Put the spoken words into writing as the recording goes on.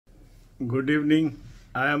Good evening.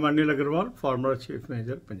 I am Anil Agarwal, former Chief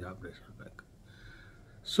Manager, Punjab National Bank.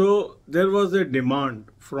 So there was a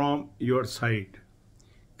demand from your side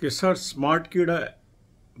कि sir Smart Kida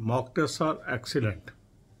mock tests are excellent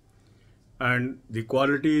and the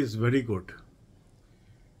quality is very good.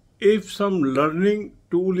 If some learning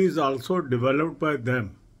tool is also developed by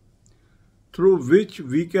them through which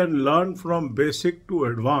we can learn from basic to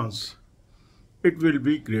advanced, it will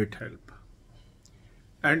be great help.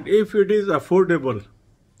 And if it is affordable,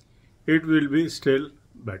 it will be still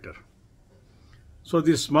better. So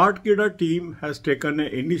the Smart Kida team has taken an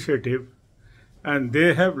initiative and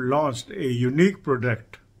they have launched a unique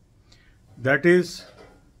product, that is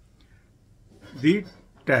the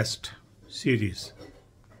test series.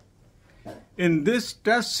 In this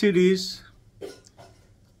test series,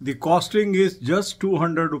 the costing is just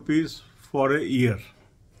 200 rupees for a year.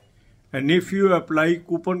 And if you apply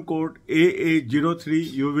coupon code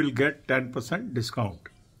AA03, you will get 10% discount.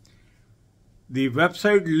 The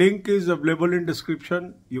website link is available in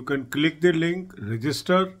description. You can click the link,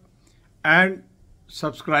 register and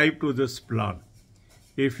subscribe to this plan.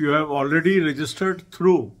 If you have already registered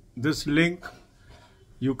through this link,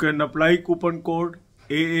 you can apply coupon code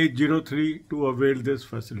AA03 to avail this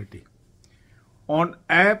facility. On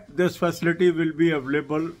app, this facility will be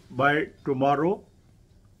available by tomorrow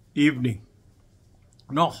evening.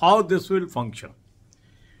 Now, how this will function?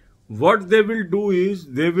 What they will do is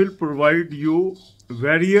they will provide you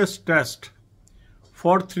various tests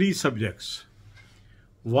for 3 subjects.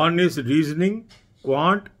 One is reasoning,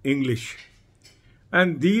 quant, English,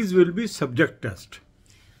 and these will be subject tests.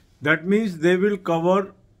 That means they will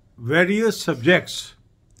cover various subjects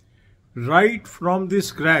right from the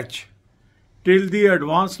scratch till the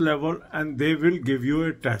advanced level, and they will give you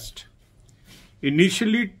a test.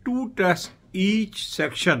 Initially 2 tests each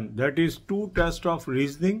section, that is 2 tests of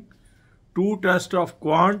reasoning, 2 tests of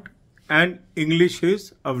quant and English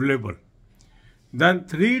is available. Then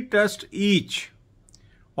 3 tests each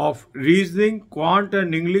of reasoning, quant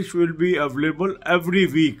and English will be available every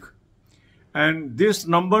week. And this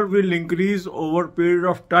number will increase over a period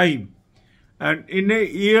of time. And in a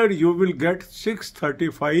year you will get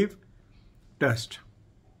 635 tests.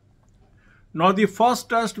 Now the first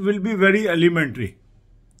test will be very elementary.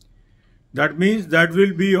 That means that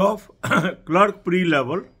will be of clerk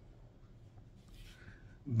pre-level.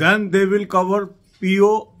 Then they will cover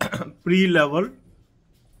PO pre-level,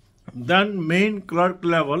 then main clerk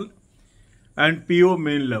level and PO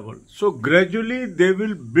main level. So gradually they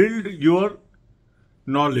will build your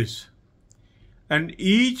knowledge. And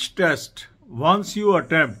each test, once you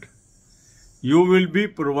attempt, you will be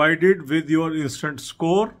provided with your instant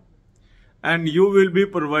score and you will be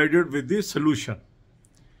provided with the solution.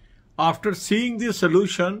 After seeing the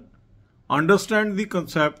solution, understand the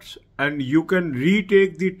concepts and you can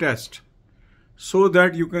retake the test so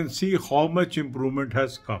that you can see how much improvement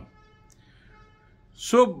has come.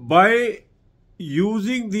 So by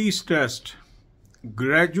using these tests,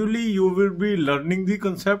 gradually you will be learning the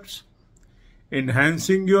concepts,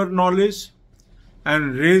 enhancing your knowledge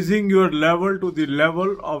and raising your level to the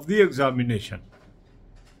level of the examination.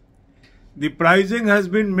 The pricing has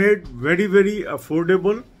been made very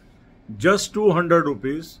affordable, just 200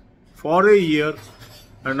 rupees for a year,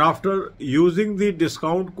 and after using the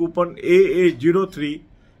discount coupon AA03,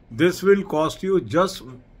 this will cost you just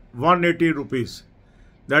 180 rupees.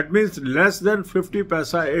 That means less than 50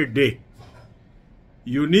 paisa a day.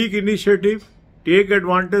 Unique initiative, take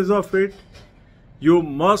advantage of it. You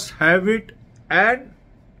must have it and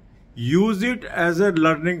use it as a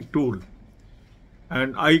learning tool.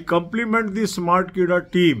 And I compliment the Smart Kida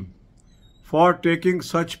team for taking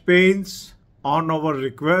such pains on our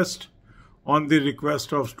request, on the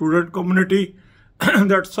request of student community,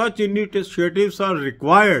 that such initiatives are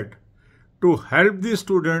required to help the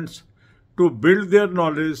students to build their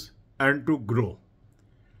knowledge and to grow.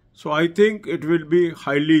 So I think it will be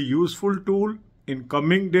highly useful tool. In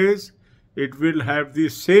coming days, it will have the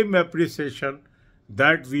same appreciation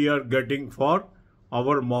that we are getting for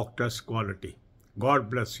our mock test quality. God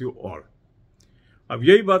bless you all. अब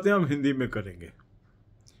यही बातें हम हिंदी में करेंगे.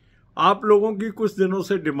 आप लोगों की कुछ दिनों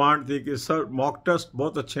से डिमांड थी कि सर मॉक टेस्ट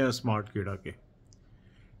बहुत अच्छे हैं स्मार्ट कीड़ा के.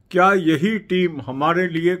 क्या यही टीम हमारे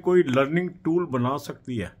लिए कोई लर्निंग टूल बना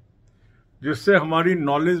सकती है जिससे हमारी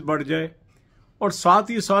नॉलेज बढ़ जाए और साथ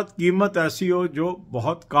ही साथ कीमत ऐसी हो जो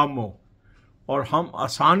बहुत कम हो और हम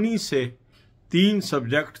आसानी से 3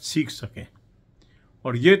 सब्जेक्ट सीख सकें.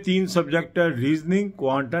 और ये 3 सब्जेक्ट है reasoning,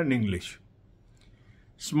 quant and English.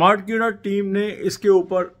 Smart कीड़ा टीम ने इसके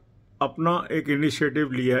ऊपर अपना एक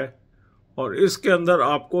इनिशिएटिव लिया है और इसके अंदर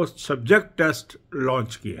आपको सब्जेक्ट टेस्ट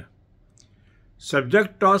लॉन्च किया.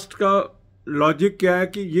 सब्जेक्ट टेस्ट का लॉजिक क्या है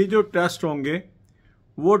कि ये जो टेस्ट होंगे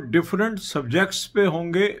वो डिफरेंट सब्जेक्ट्स पे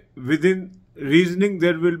होंगे। With in reasoning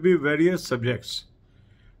there will be various subjects,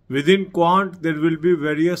 with in quant there will be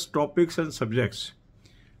various topics and subjects,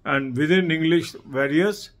 and with in English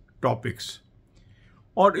various topics.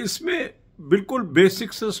 और इसमें बिल्कुल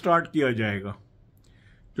बेसिक से स्टार्ट किया जाएगा।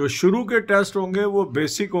 जो शुरू के टेस्ट होंगे वो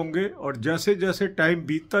बेसिक होंगे और जैसे जैसे टाइम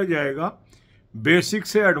बीतता जाएगा बेसिक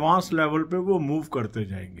से एडवांस लेवल पे वो मूव करते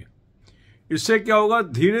जाएंगे। इससे क्या होगा,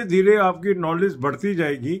 धीरे धीरे आपकी नॉलेज बढ़ती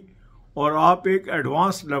जाएगी और आप एक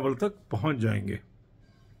एडवांस लेवल तक पहुंच जाएंगे।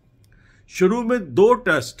 शुरू में 2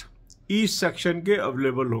 टेस्ट ईच सेक्शन के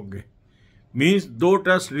अवेलेबल होंगे, मींस 2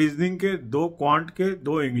 टेस्ट रीजनिंग के, 2 क्वांट के,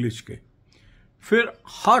 2 इंग्लिश के। फिर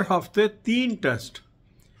हर हफ्ते 3 टेस्ट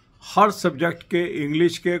हर सब्जेक्ट के,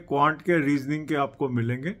 इंग्लिश के, क्वांट के, रीजनिंग के आपको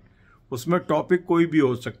मिलेंगे। उसमें टॉपिक कोई भी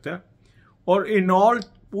हो सकता है और इन ऑल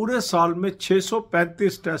पूरे साल में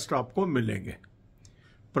 635 टेस्ट आपको मिलेंगे।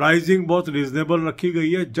 प्राइसिंग बहुत रीजनेबल रखी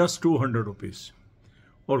गई है, जस्ट 200 रुपीज़।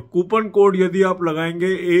 और कूपन कोड यदि आप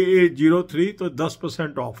लगाएंगे AA03 तो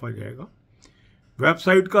 10% ऑफ आ जाएगा।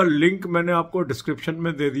 वेबसाइट का लिंक मैंने आपको डिस्क्रिप्शन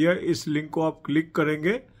में दे दिया है। इस लिंक को आप क्लिक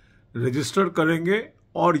करेंगे, रजिस्टर करेंगे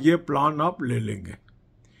और ये प्लान आप ले लेंगे।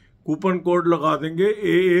 कूपन कोड लगा देंगे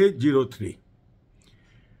AA03।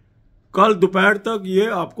 कल दोपहर तक ये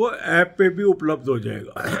आपको ऐप पे भी उपलब्ध हो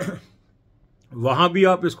जाएगा। वहाँ भी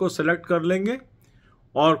आप इसको सेलेक्ट कर लेंगे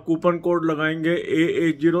और कूपन कोड लगाएंगे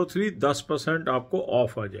AA03, 10% आपको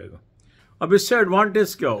ऑफ आ जाएगा। अब इससे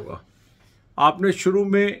एडवांटेज क्या होगा, आपने शुरू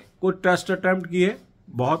में कुछ टेस्ट अटैम्प्ट किए,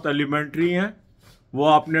 बहुत एलिमेंट्री हैं, वो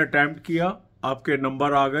आपने अटैम्प्ट किया, आपके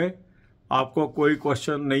नंबर आ गए। आपको कोई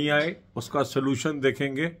क्वेश्चन नहीं आए, उसका सोल्यूशन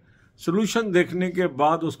देखेंगे। सोल्यूशन देखने के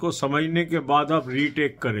बाद, उसको समझने के बाद आप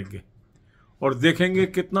रीटेक करेंगे और देखेंगे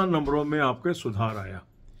कितना नंबरों में आपके सुधार आया।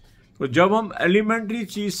 तो जब हम एलिमेंट्री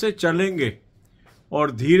चीज़ से चलेंगे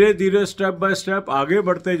और धीरे धीरे स्टेप बाय स्टेप आगे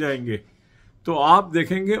बढ़ते जाएंगे तो आप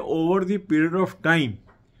देखेंगे over the period of time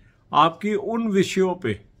आपकी उन विषयों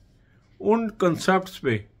पे, उन कंसेप्ट्स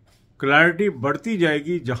पे क्लैरिटी बढ़ती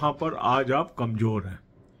जाएगी जहाँ पर आज आप कमज़ोर हैं।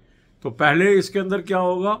 तो पहले इसके अंदर क्या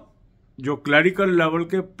होगा, जो क्लैरिकल लेवल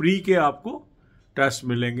के प्री के आपको टेस्ट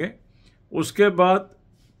मिलेंगे, उसके बाद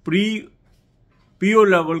पीओ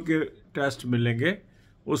लेवल के टेस्ट मिलेंगे,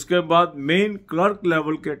 उसके बाद मेन क्लर्क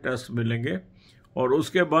लेवल के टेस्ट मिलेंगे और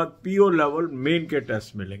उसके बाद पीओ लेवल मेन के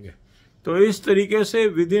टेस्ट मिलेंगे। तो इस तरीके से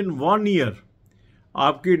विद इन 1 ईयर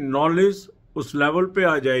आपकी नॉलेज उस लेवल पे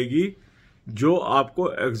आ जाएगी जो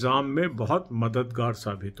आपको एग्ज़ाम में बहुत मददगार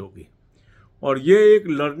साबित होगी। और ये एक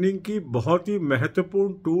लर्निंग की बहुत ही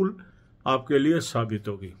महत्वपूर्ण टूल आपके लिए साबित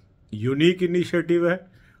होगी। यूनिक इनिशिएटिव है,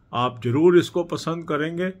 आप ज़रूर इसको पसंद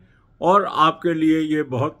करेंगे और आपके लिए ये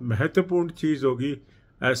बहुत महत्वपूर्ण चीज़ होगी,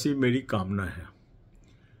 ऐसी मेरी कामना है।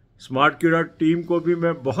 स्मार्ट कीड़ा टीम को भी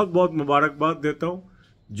मैं बहुत बहुत मुबारकबाद देता हूँ,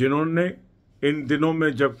 जिन्होंने इन दिनों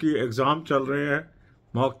में जबकि एग्ज़ाम चल रहे हैं,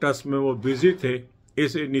 मॉक टेस्ट में वो बिज़ी थे,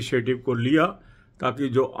 इस इनिशिएटिव को लिया ताकि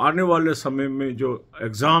जो आने वाले समय में जो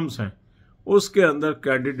एग्ज़ाम्स हैं उसके अंदर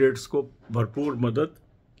कैंडिडेट्स को भरपूर मदद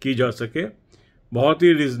की जा सके। बहुत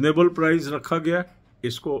ही रिजनेबल प्राइस रखा गया,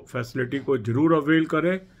 इसको फैसिलिटी को ज़रूर अवेल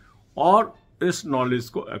करें और इस नॉलेज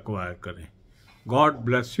को एक्वायर करें। God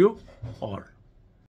bless you all.